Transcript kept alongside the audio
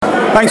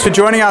Thanks for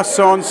joining us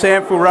on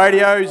SANFL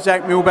Radio.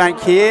 Zach Milbank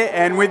here,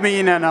 and with me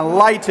in an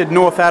elated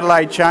North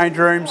Adelaide change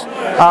rooms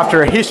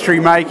after a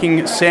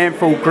history-making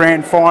SANFL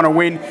Grand Final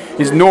win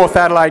is North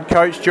Adelaide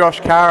coach Josh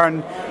Carr,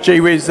 and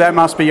gee whiz, that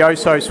must be oh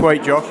so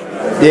sweet, Josh.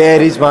 Yeah,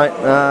 it is, mate.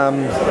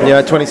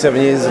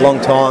 27 years is a long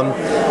time.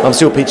 I'm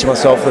still pinching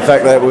myself for the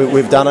fact that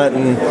we've done it,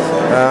 and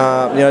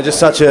just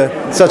such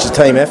a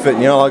team effort.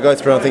 I go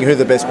through and I think who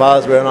the best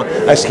players were, and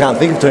I actually can't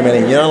think of too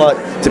many.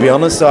 To be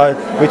honest, so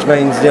which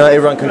means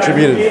everyone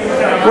contributed.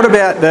 What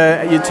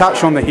about you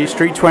touched on the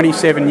history,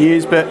 27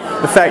 years, but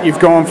the fact you've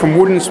gone from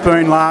wooden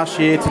spoon last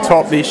year to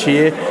top this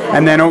year,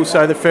 and then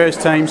also the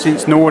first team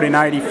since Nord in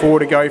 '84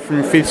 to go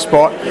from 5th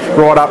spot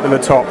right up to the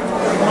top.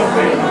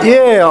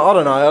 Yeah, I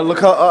don't know. I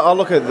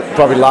look at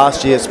probably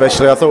last year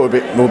especially. I thought we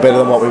were better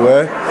than what we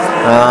were.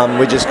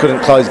 We just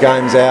couldn't close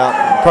games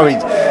out. Probably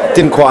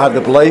didn't quite have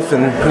the belief,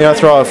 and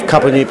throw a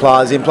couple of new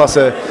players in, plus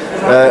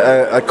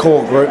a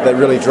core group that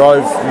really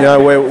drove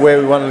where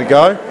we wanted to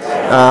go.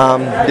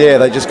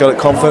 They just got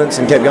confidence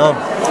and kept going.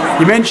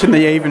 You mentioned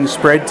the even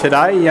spread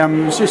today.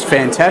 It was just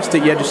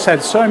fantastic. You just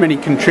had so many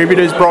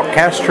contributors. Brock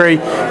Castry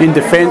in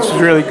defence was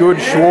really good.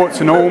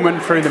 Schwartz and Allman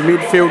through the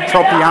midfield.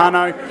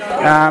 Tropiano,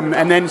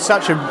 and then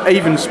such an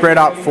even spread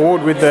up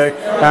forward with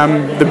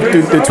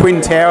the Twin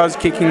Towers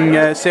kicking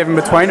 7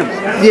 between them.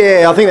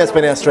 Yeah, I think that's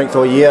been our strength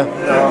all year,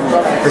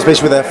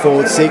 especially with our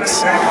forward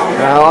six.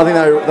 I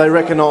think they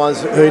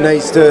recognise who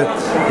needs to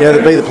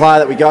be the player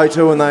that we go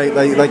to, and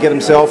they get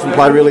themselves and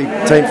play really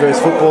team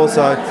first football.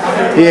 So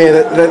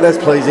that's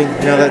pleasing.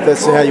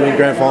 That's how you win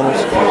grand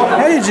finals.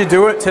 How did you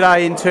do it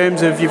today in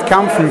terms of you've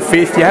come from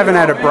 5th, you haven't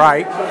had a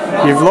break,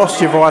 you've lost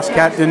your vice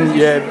captain,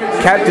 your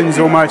captain's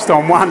almost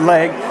on one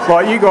leg.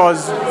 Like, you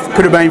guys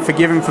could have been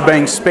forgiven for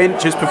being spent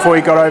just before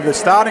you got over the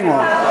starting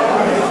line.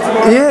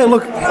 Yeah,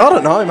 look, I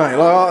don't know, mate.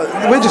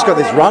 We've just got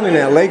this run in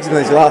our legs in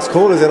these last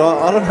quarters, and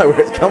I don't know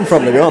where it's come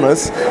from, to be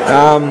honest.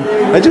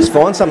 They just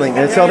find something.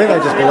 So I think they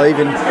just believe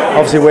in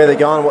obviously where they're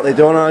going, what they're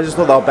doing. And I just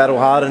thought they'll battle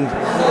hard, and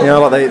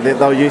they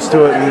were used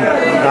to it,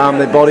 and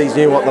their bodies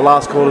knew what the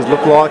last quarters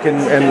looked like,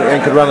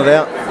 and could run it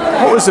out.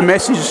 What was the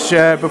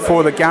message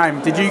before the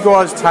game? Did you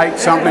guys take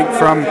something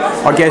from,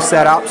 I guess,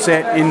 that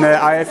upset in the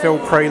AFL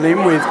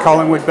prelim with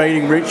Collingwood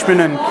beating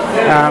Richmond? And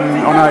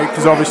I know,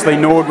 because obviously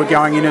Nord were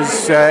going in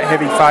as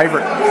heavy favourite.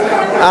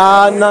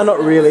 No, not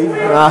really.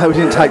 We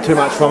didn't take too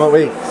much from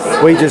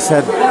it. We just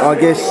had, I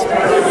guess,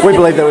 we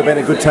believe that we've been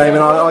a good team, and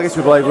I guess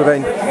we believe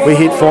we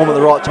hit form at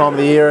the right time of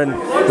the year, and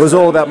it was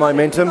all about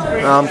momentum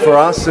for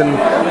us, and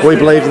we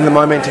believed in the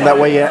momentum that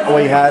we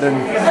had,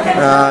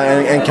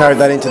 and carried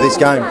that into this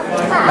game.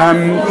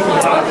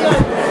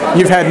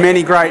 You've had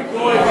many great,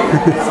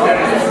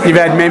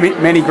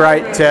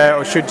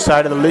 or should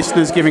say to the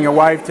listeners, giving a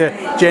wave to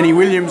Jenny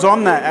Williams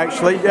on that.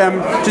 Actually,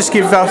 just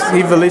give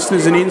the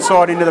listeners an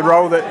insight into the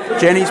role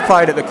that Jenny's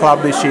played at the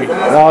club this year.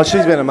 Oh,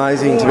 she's been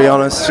amazing, to be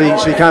honest.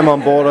 She came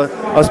on board.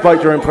 I spoke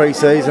to her in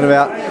pre-season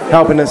about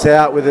helping us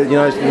out with it.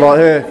 Like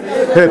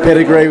her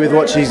pedigree with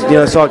what she's,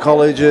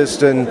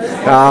 psychologist and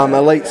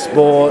elite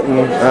sport,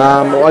 and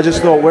I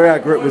just thought where our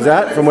group was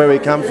at, from where we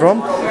come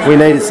from, we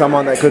needed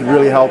someone that could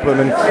really help them,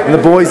 and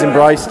the boys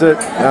embraced it.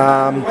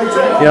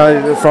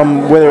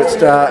 From whether it's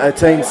a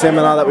team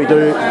seminar that we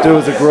do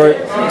as a group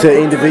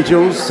to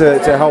individuals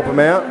to help them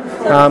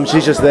out.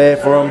 She's just there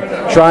for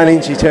them.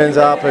 Training, she turns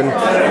up, and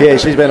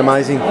she's been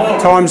amazing.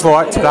 Times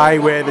like today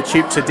where the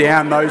chips are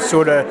down, those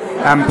sort of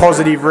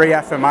positive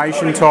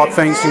reaffirmation type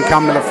things can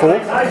come to the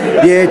fore.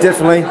 Yeah,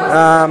 definitely.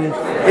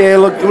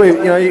 Look,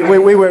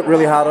 we work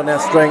really hard on our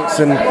strengths,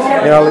 and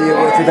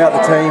it's about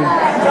the team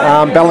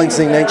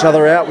balancing each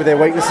other out with their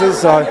weaknesses.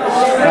 So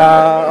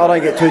I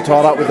don't get too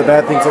tied up with the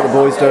bad things that the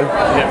boys do.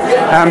 Yeah.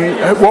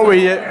 What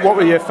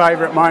were your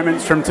favourite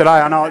moments from today?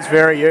 I know it's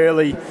very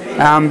early,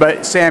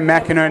 but Sam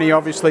McInerney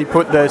obviously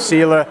put the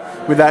sealer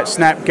with that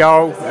snap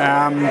goal.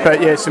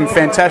 But some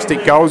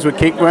fantastic goals were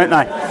kicked, weren't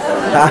they?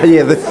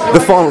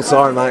 The final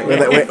siren,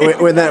 mate.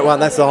 When that one,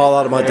 that's the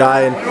highlight of my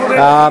day.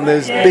 And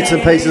there's bits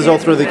and pieces all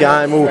through the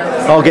game.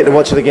 I'll get to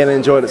watch it again and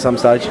enjoy it at some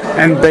stage.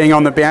 And being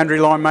on the boundary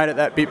line made it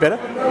that bit better?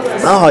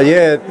 Oh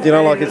yeah,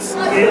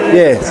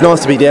 it's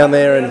nice to be down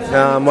there,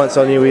 and once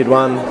I knew we'd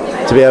won,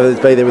 to be able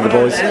to be there with the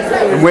boys.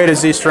 And where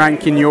does this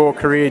rank in your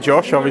career,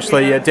 Josh?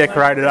 Obviously a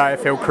decorated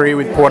AFL career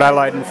with Port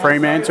Adelaide and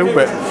Fremantle,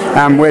 but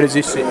where does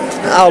this sit?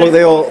 Oh look,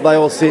 they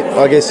all sit,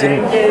 I guess,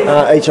 in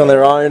each on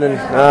their own, and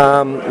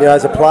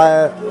as a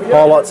player,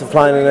 highlights of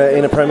playing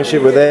in a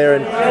premiership were there,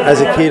 and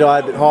as a kid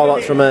I had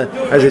highlights from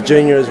as a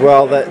junior as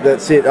well that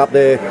sit up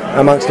there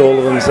amongst all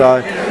of them.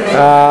 So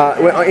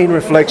in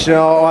reflection,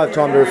 I have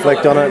time to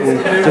reflect on it and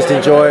just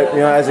enjoy it.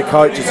 As a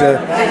coach, it's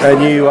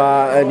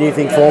a new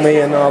thing for me,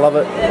 and I love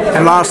it.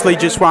 And lastly,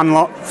 just one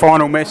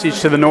final message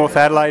to the North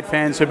Adelaide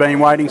fans who've been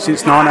waiting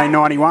since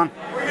 1991.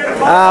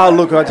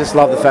 Look, I just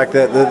love the fact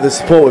that the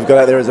support we've got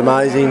out there is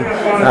amazing.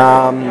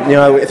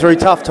 Through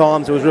tough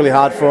times, it was really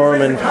hard for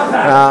them,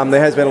 and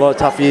there has been a lot of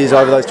tough years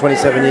over those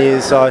 27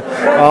 years. So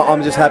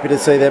I'm just happy to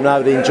see them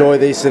able to enjoy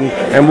this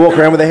and walk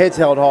around with their heads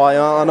held high.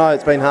 I know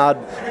it's been hard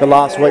the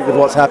last week with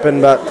what's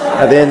happened, but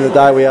at the end of the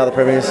day, we are the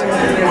premiers.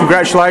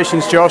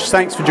 Congratulations, Josh.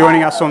 Thanks for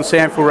joining us on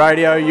SANFL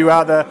Radio. You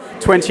are the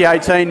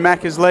 2018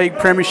 Maccas League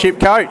Premiership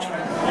coach.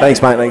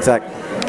 Thanks, mate. Thanks, Zach.